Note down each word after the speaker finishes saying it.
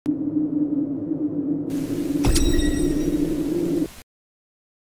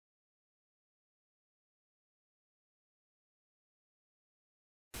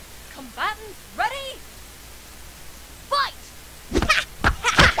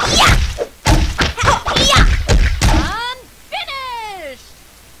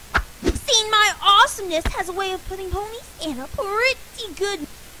of putting ponies in a pretty good...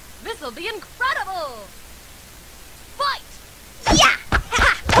 This'll be incredible! Fight! Yeah!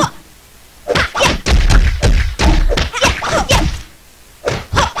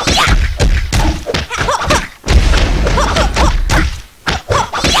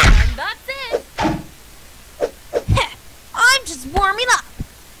 And that's it! I'm just warming up.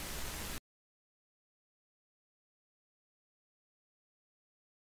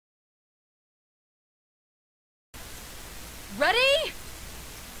 Ready?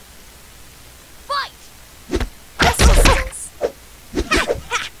 Fight! Resistance.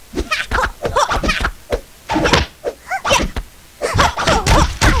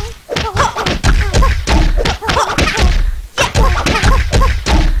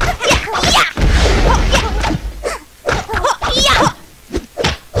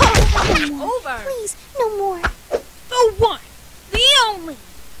 Over! Please, no more. The one, the only,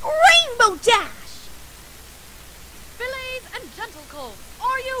 Rainbow Dash! Fillies and gentlecolts,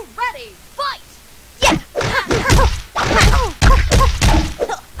 are you ready? Fight! Yeah!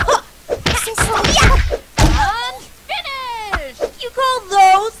 Unfinished! You call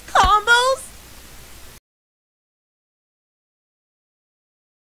those combos?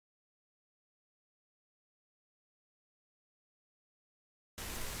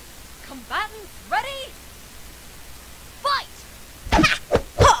 Combatants ready? Fight!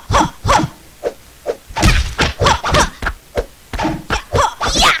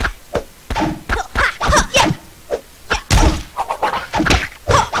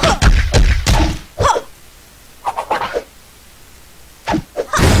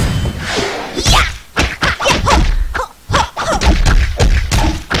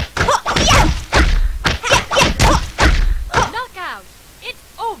 Knockout!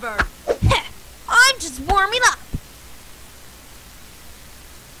 It's over! I'm just warming up.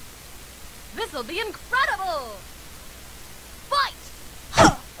 This'll be incredible! Fight!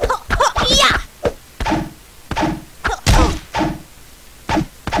 Yeah!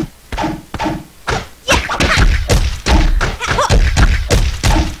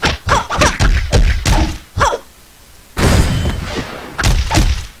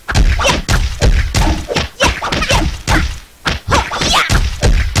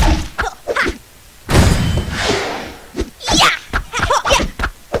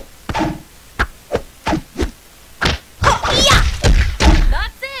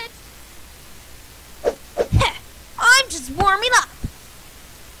 That's it! I'm just warming up.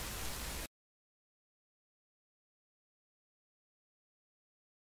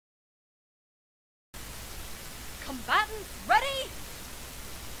 Combatants ready?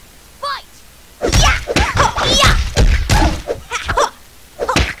 Fight!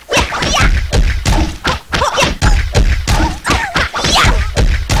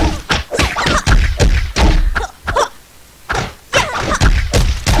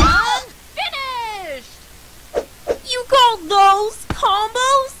 Unfinished! You call those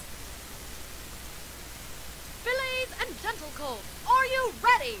combos? Fillies and gentlecolts, are you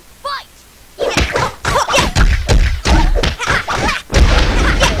ready? Fight!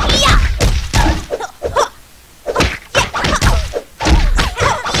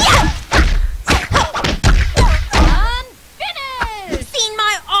 Unfinished! Seeing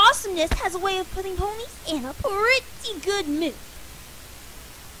my awesomeness has a way of putting ponies in a pretty good mood.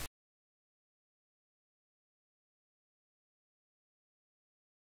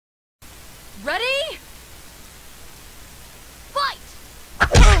 Ready? Fight!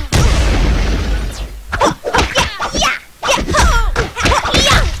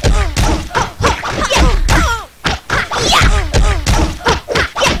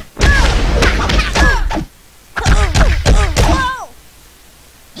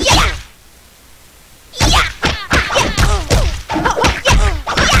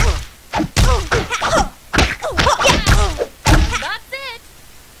 That's it!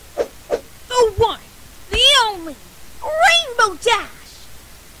 The one, the only, Rainbow Dash!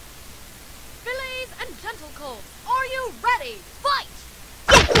 Fillies and gentlecolts, are you ready? Fight!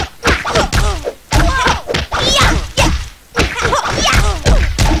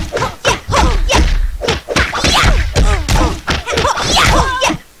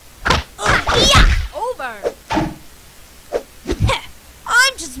 Over!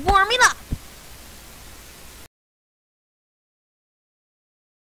 I'm just warming up.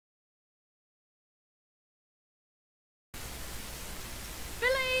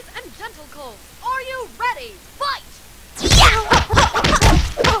 Fillies and gentlecolts, are you ready? Fight!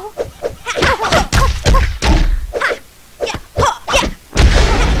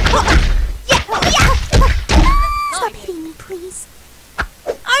 Stop hitting me, please.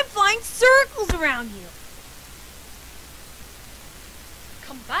 I'm flying circles around you.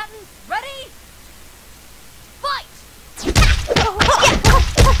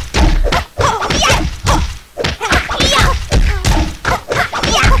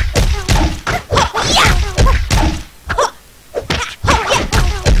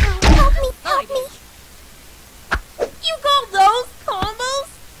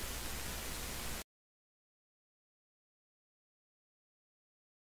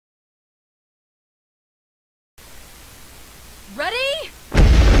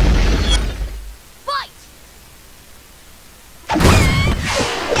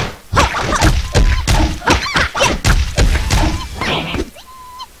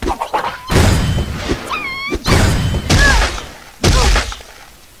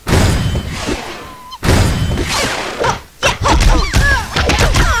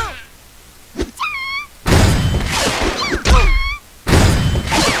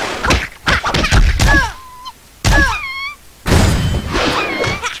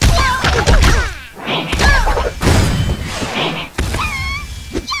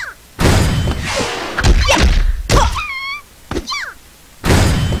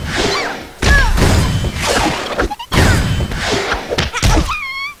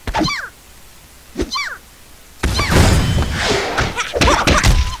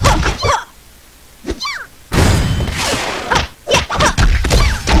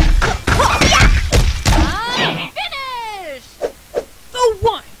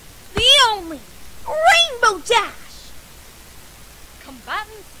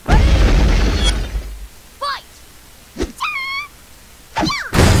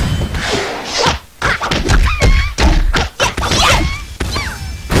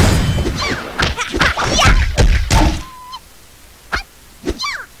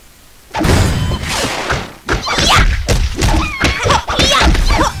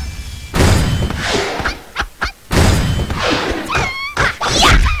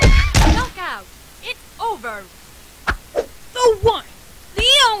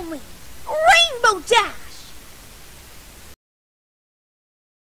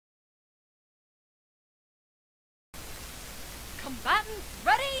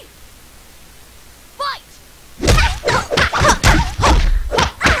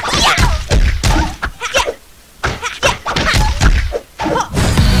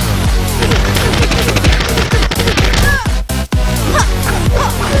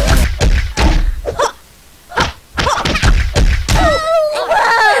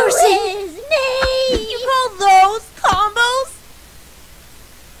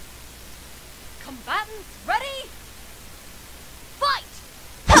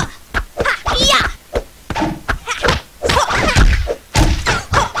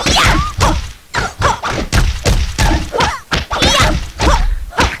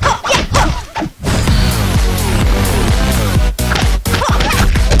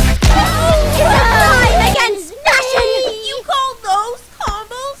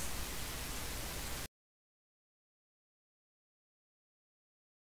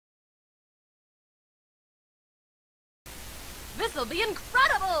 This'll be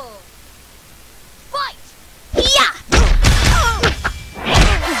incredible! Byte! Yeah!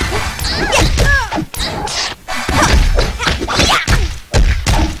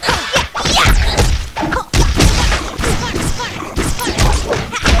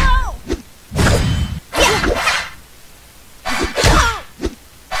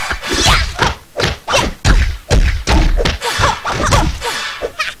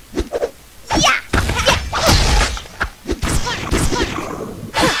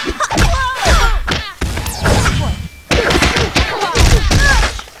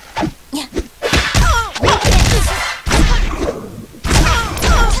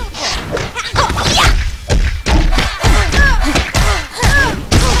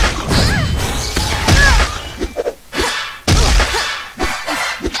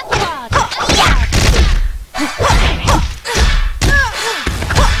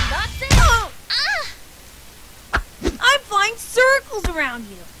 Around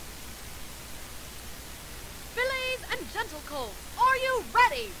you. Fillies and gentlecles, are you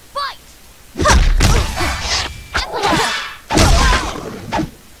ready? Fight!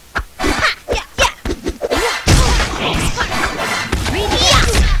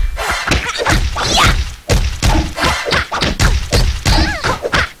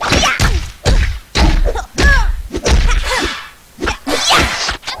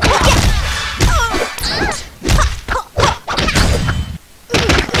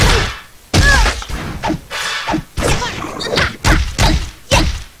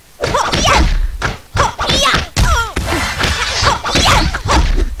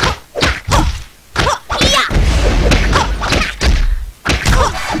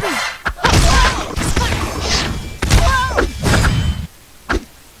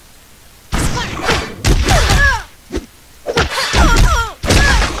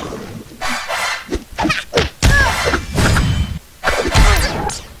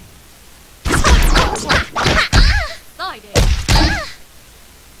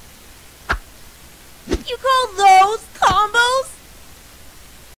 You call those combos?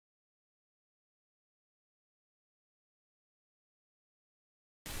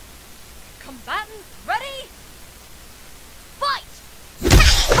 Combatants ready? Fight!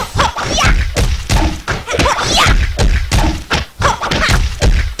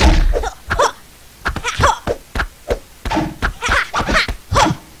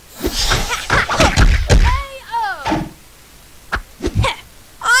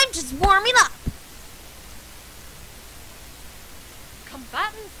 I'm just warming up.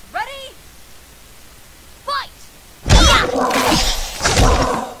 Combatants ready? Fight!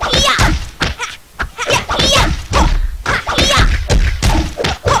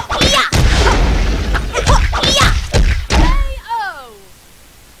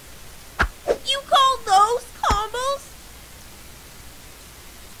 You call those combos?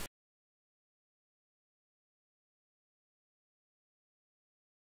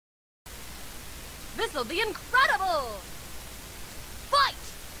 This'll be incredible! Fight!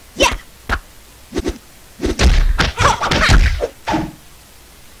 Yeah!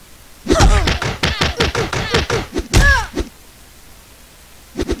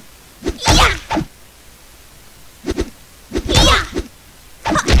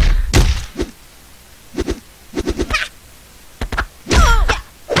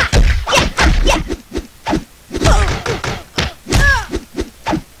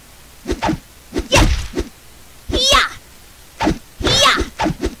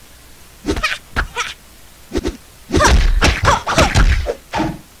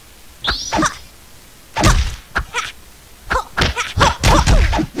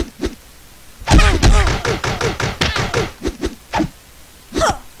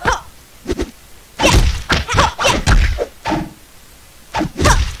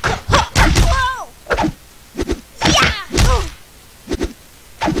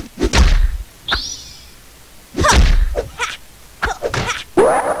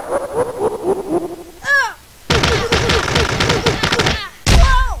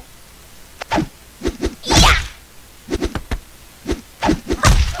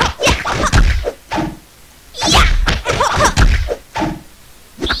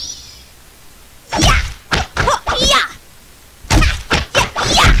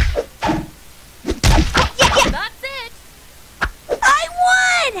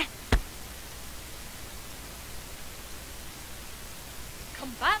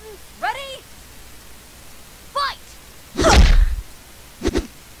 Combatants ready?